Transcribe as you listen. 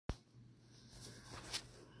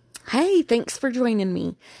Hey, thanks for joining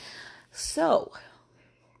me. So,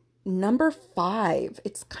 number 5.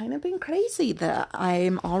 It's kind of been crazy that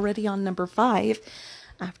I'm already on number 5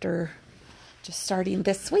 after just starting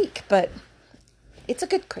this week, but it's a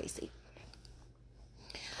good crazy.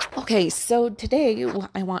 Okay, so today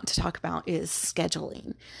what I want to talk about is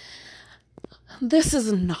scheduling. This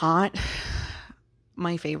is not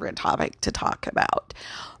my favorite topic to talk about,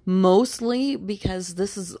 mostly because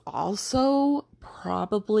this is also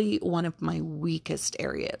probably one of my weakest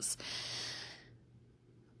areas.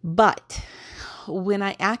 But when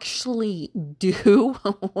I actually do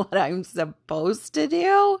what I'm supposed to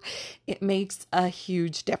do, it makes a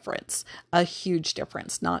huge difference. A huge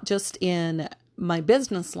difference, not just in my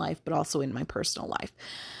business life, but also in my personal life.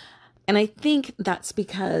 And I think that's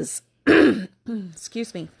because,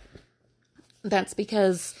 excuse me, that's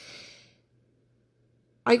because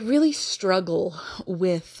I really struggle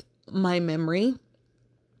with my memory.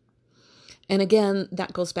 And again,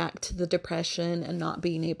 that goes back to the depression and not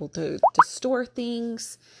being able to store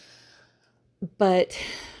things. But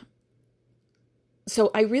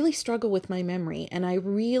so I really struggle with my memory, and I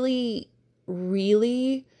really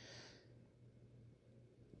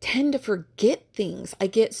tend to forget things. I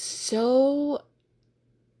get so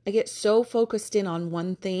focused in on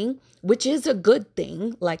one thing, which is a good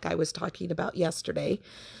thing, like I was talking about yesterday.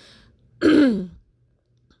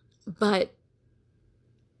 But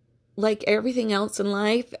like everything else in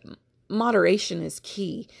life, moderation is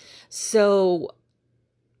key. So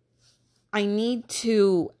I need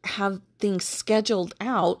to have things scheduled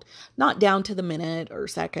out, not down to the minute or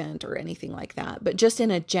second or anything like that, but just in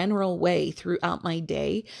a general way throughout my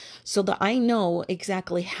day so that I know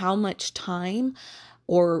exactly how much time,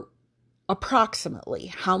 or approximately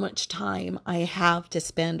how much time, I have to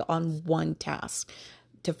spend on one task,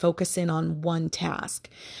 to focus in on one task.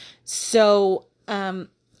 So, and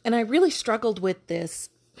I really struggled with this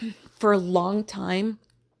for a long time,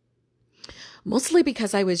 mostly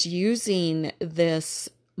because I was using this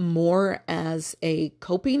more as a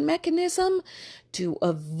coping mechanism to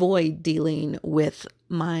avoid dealing with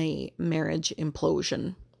my marriage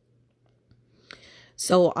implosion.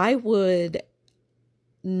 So I would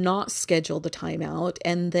not schedule the time out,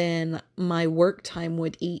 and then my work time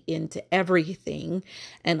would eat into everything,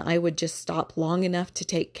 and I would just stop long enough to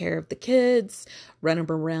take care of the kids, run them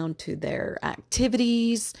around to their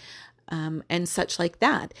activities, and such like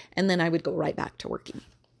that. And then I would go right back to working.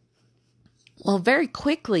 Well, very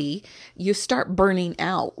quickly, you start burning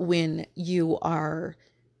out when you are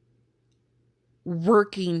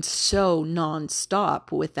working so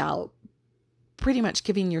nonstop without pretty much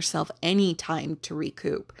giving yourself any time to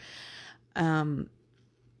recoup. Our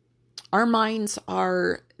minds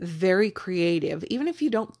are very creative. Even if you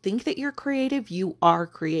don't think that you're creative, you are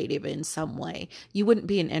creative in some way. You wouldn't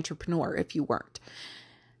be an entrepreneur if you weren't.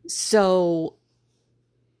 So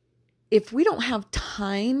if we don't have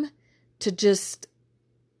time to just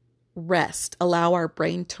rest, allow our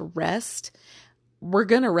brain to rest, we're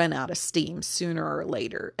going to run out of steam sooner or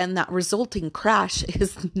later. And that resulting crash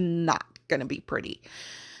is not going to be pretty.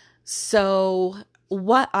 So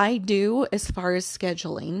what I do as far as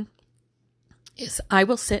scheduling is I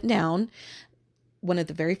will sit down. One of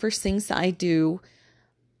the very first things that I do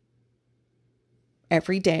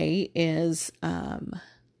every day is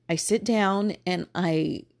I sit down and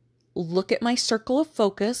I look at my circle of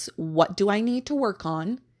focus. What do I need to work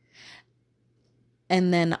on?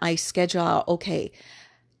 And then I schedule out, okay,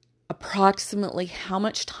 approximately how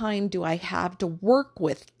much time do I have to work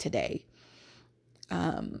with today?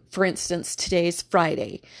 For instance, today's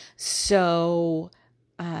Friday. So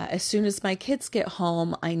as soon as my kids get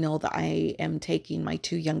home, I know that I am taking my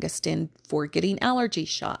 2 youngest in for getting allergy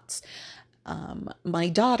shots. My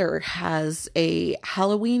daughter has a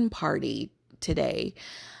Halloween party today.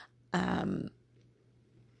 All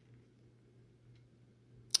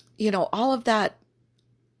of that.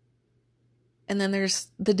 And then there's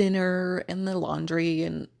the dinner and the laundry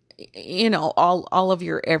and, all of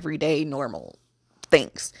your everyday normal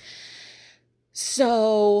things.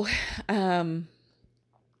 So,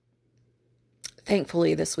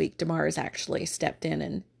 thankfully this week, Damar has actually stepped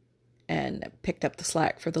in and picked up the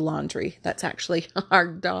slack for the laundry. That's actually our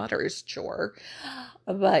daughter's chore,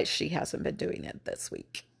 but she hasn't been doing it this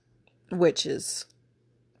week, which is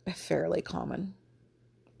fairly common.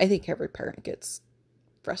 I think every parent gets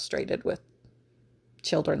frustrated with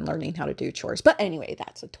children learning how to do chores. But anyway,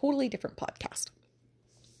 that's a totally different podcast.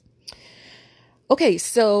 Okay,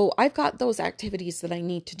 so I've got those activities that I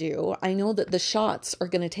need to do. I know that the shots are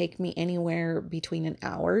going to take me anywhere between an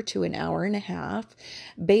hour to an hour and a half.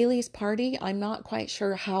 Bailey's party, I'm not quite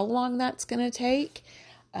sure how long that's going to take.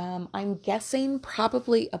 I'm guessing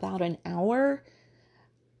probably about an hour.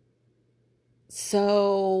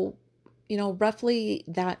 So, roughly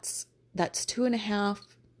that's 2.5,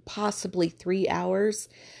 possibly 3 hours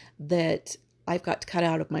that I've got to cut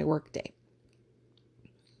out of my workday.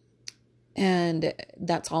 And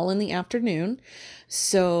that's all in the afternoon.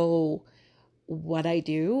 So what I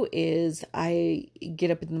do is I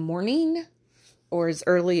get up in the morning, or as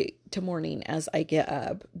early to morning as I get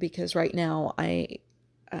up, because right now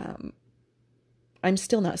I'm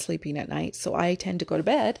still not sleeping at night. So I tend to go to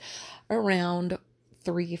bed around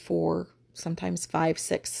 3, 4, sometimes 5,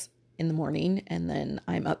 6 in the morning. And then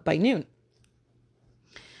I'm up by noon.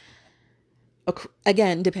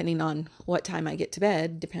 Again, depending on what time I get to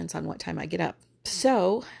bed, depends on what time I get up.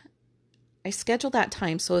 So I schedule that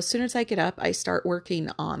time. So as soon as I get up, I start working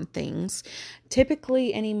on things.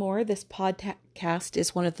 Typically anymore, this podcast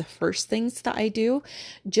is one of the first things that I do,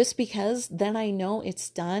 just because then I know it's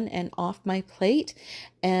done and off my plate,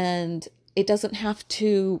 and it doesn't have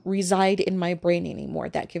to reside in my brain anymore.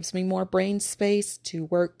 That gives me more brain space to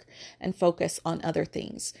work and focus on other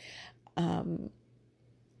things.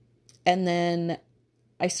 And then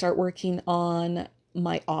I start working on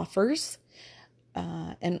my offers.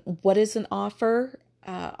 And what is an offer?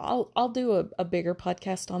 I'll do a bigger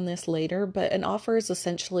podcast on this later, but an offer is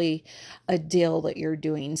essentially a deal that you're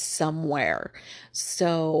doing somewhere.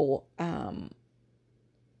 So,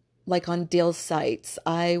 like on deal sites,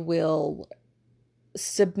 I will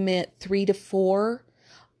submit 3 to 4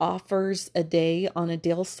 offers a day on a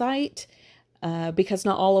deal site, because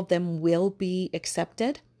not all of them will be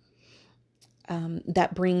accepted.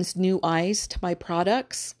 That brings new eyes to my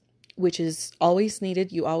products, which is always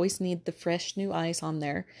needed. You always need the fresh new eyes on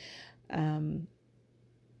there.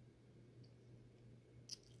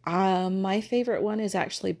 My favorite one is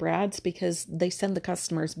actually Brad's, because they send the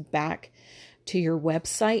customers back to your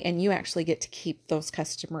website, and you actually get to keep those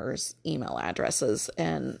customers' email addresses.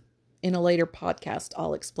 And in a later podcast,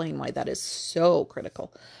 I'll explain why that is so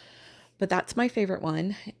critical. But that's my favorite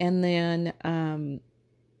one. And then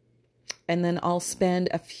I'll spend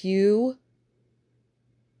a few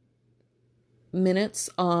minutes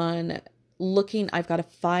on looking. I've got a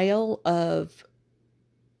file of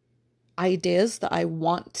ideas that I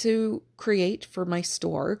want to create for my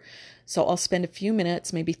store. So I'll spend a few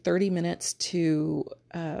minutes, maybe 30 minutes to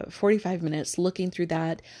 45 minutes looking through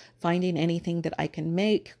that, finding anything that I can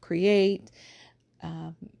make, create,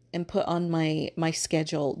 and put on my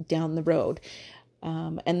schedule down the road.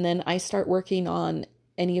 And then I start working on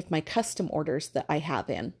any of my custom orders that I have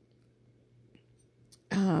in.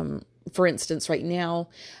 For instance, right now,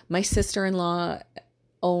 my sister-in-law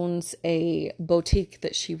owns a boutique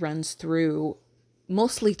that she runs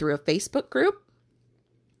mostly through a Facebook group.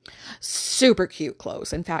 Super cute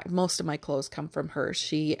clothes. In fact, most of my clothes come from her.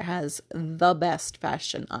 She has the best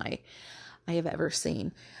fashion eye I have ever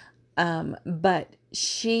seen. But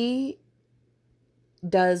she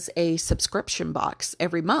does a subscription box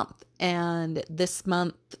every month. And this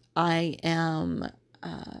month I am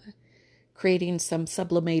creating some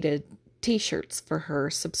sublimated t-shirts for her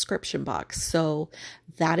subscription box. So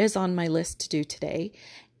that is on my list to do today.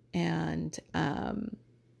 And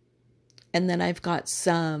then I've got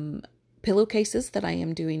some pillowcases that I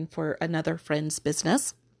am doing for another friend's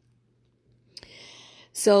business.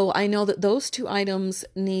 So I know that those 2 items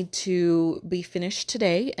need to be finished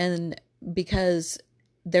today. And because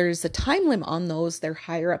there's a time limit on those, they're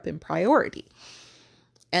higher up in priority.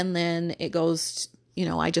 And then it goes,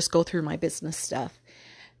 I just go through my business stuff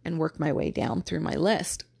and work my way down through my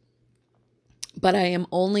list. But I am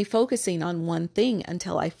only focusing on one thing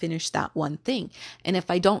until I finish that one thing. And if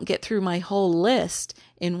I don't get through my whole list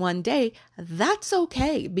in one day, that's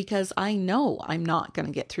okay, because I know I'm not going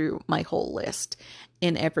to get through my whole list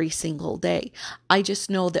in every single day. I just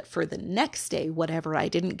know that for the next day, whatever I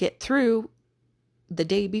didn't get through the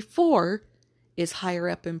day before is higher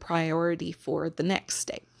up in priority for the next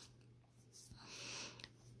day.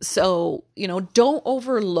 So, don't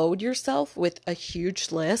overload yourself with a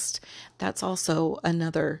huge list. That's also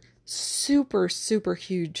another super, super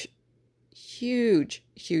huge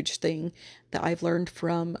thing that I've learned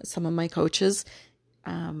from some of my coaches.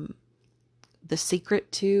 The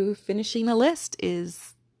secret to finishing a list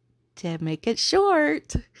is to make it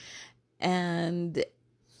short. And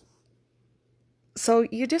so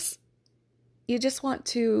you just want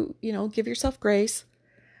to, give yourself grace.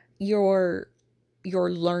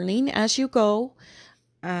 You're learning as you go.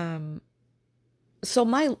 So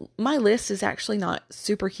my list is actually not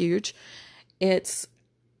super huge. It's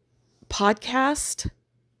podcast,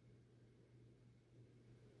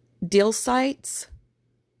 deal sites,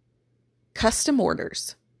 custom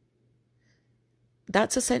orders.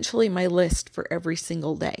 that's essentially my list for every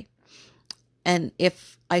single day. And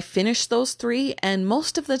if I finish those 3, and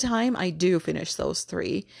most of the time I do finish those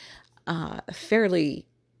 3 fairly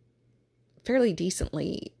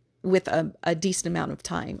decently, with a decent amount of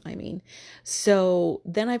time, I mean. So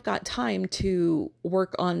then I've got time to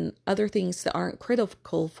work on other things that aren't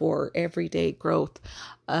critical for everyday growth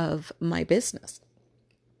of my business.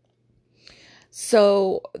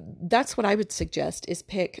 So that's what I would suggest, is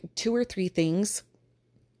pick 2 or 3 things.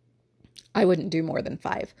 I wouldn't do more than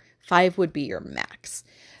 5. 5 would be your max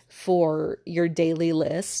for your daily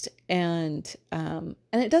list. And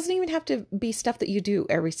it doesn't even have to be stuff that you do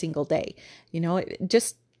every single day. You know,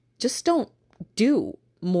 just don't do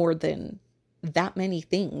more than that many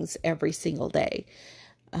things every single day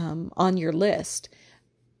on your list.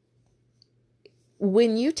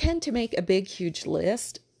 When you tend to make a big, huge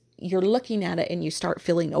list, you're looking at it and you start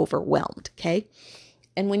feeling overwhelmed, okay?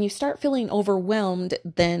 And when you start feeling overwhelmed,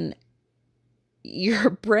 then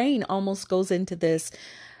your brain almost goes into this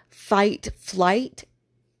fight, flight,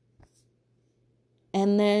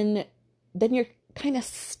 and then you're kind of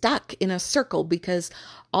stuck in a circle, because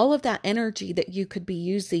all of that energy that you could be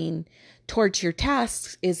using towards your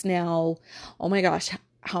tasks is now, oh my gosh,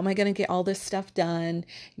 how am I going to get all this stuff done?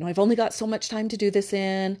 You know, I've only got so much time to do this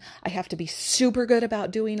in. I have to be super good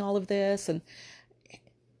about doing all of this, and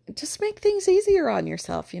just make things easier on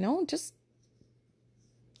yourself, you know, just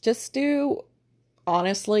do,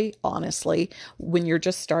 honestly, when you're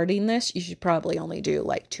just starting this, you should probably only do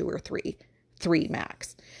like 2 or 3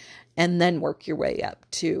 max, and then work your way up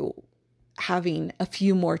to having a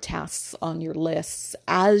few more tasks on your lists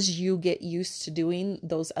as you get used to doing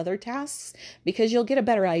those other tasks, because you'll get a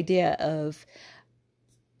better idea of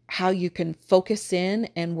how you can focus in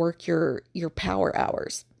and work your power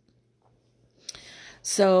hours.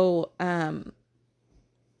 So,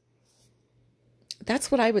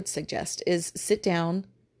 that's what I would suggest, is sit down,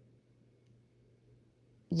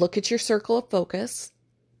 look at your circle of focus,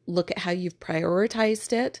 look at how you've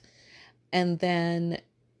prioritized it, and then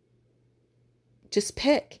just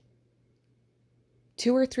pick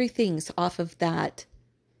 2 or 3 things off of that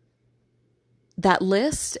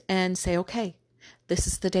list and say, okay, this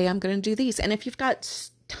is the day I'm going to do these. And if you've got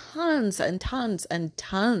tons and tons and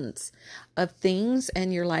tons of things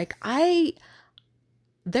and you're like,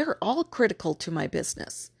 they're all critical to my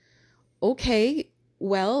business. Okay,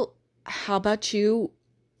 well, how about you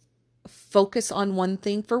focus on one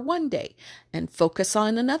thing for one day and focus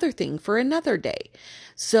on another thing for another day?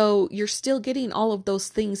 So you're still getting all of those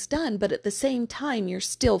things done, but at the same time, you're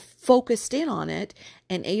still focused in on it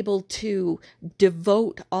and able to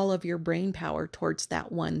devote all of your brain power towards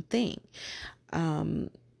that one thing.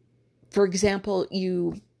 For example,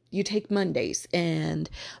 you take Mondays, and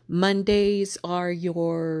Mondays are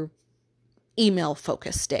your email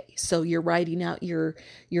focus day. So you're writing out your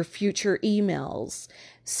future emails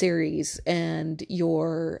series, and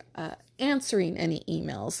you're answering any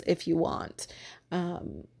emails if you want,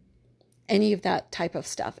 any of that type of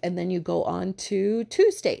stuff. And then you go on to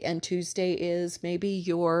Tuesday, and Tuesday is maybe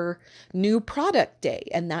your new product day.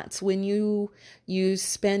 And that's when you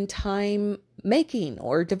spend time making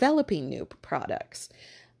or developing new products,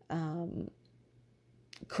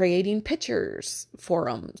 creating pictures for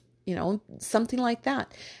them, you know, something like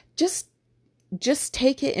that. Just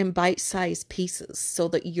take it in bite-sized pieces so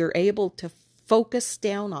that you're able to focus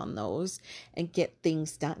down on those and get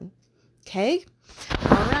things done. Okay?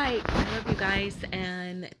 All right. I love you guys,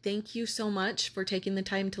 and thank you so much for taking the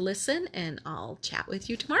time to listen, and I'll chat with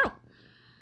you tomorrow.